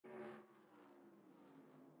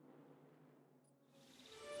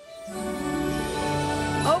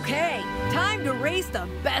face the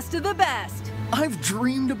best of the best. I've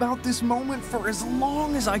dreamed about this moment for as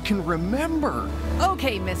long as I can remember.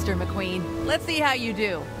 Okay, Mr. McQueen, let's see how you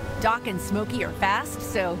do. Doc and Smokey are fast,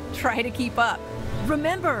 so try to keep up.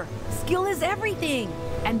 Remember, skill is everything,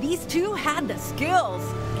 and these two had the skills.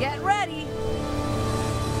 Get ready.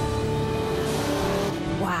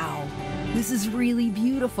 Wow, this is really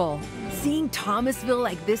beautiful. Seeing Thomasville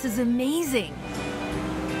like this is amazing.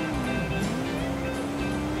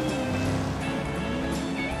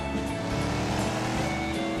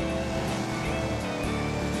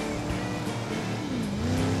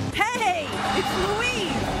 Hey, it's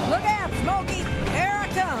Louise. Look out, Smokey. Here I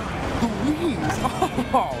come. Louise,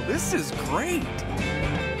 oh, this is great.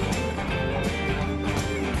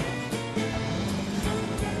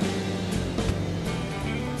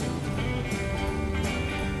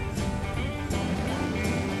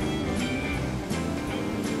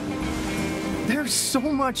 There's so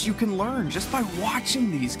much you can learn just by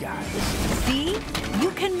watching these guys. See? You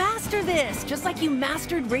can master this, just like you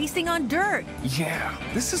mastered racing on dirt. Yeah,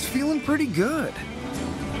 this is feeling pretty good.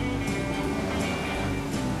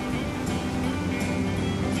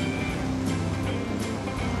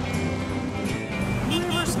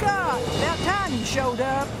 River Scott, about time you showed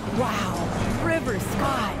up. Wow, River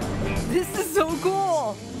Scott. This is so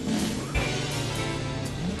cool.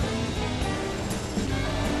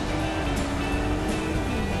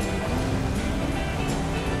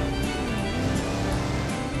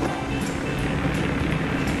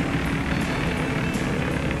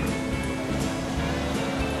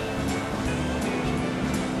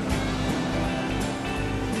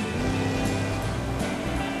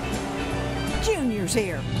 Junior's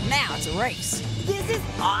here. Now it's a race. This is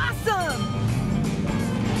awesome!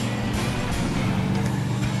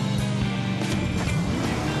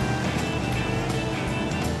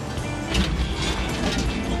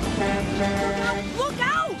 Look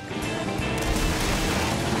out!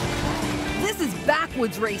 This is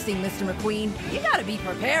backwoods racing, Mr. McQueen. You gotta be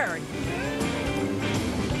prepared.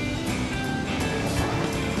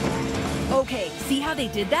 Okay, see how they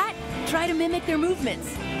did that? Try to mimic their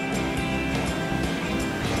movements.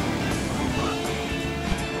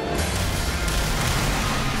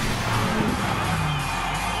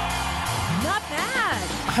 Not bad.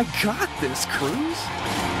 I got this, Cruz.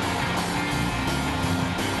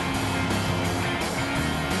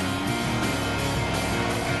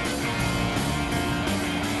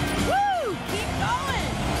 Woo! Keep going!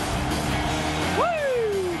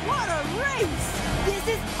 Woo! What a race! This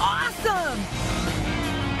is awesome!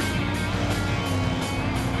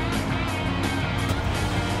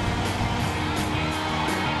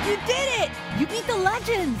 You did it! You beat the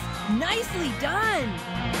legends! Nicely done!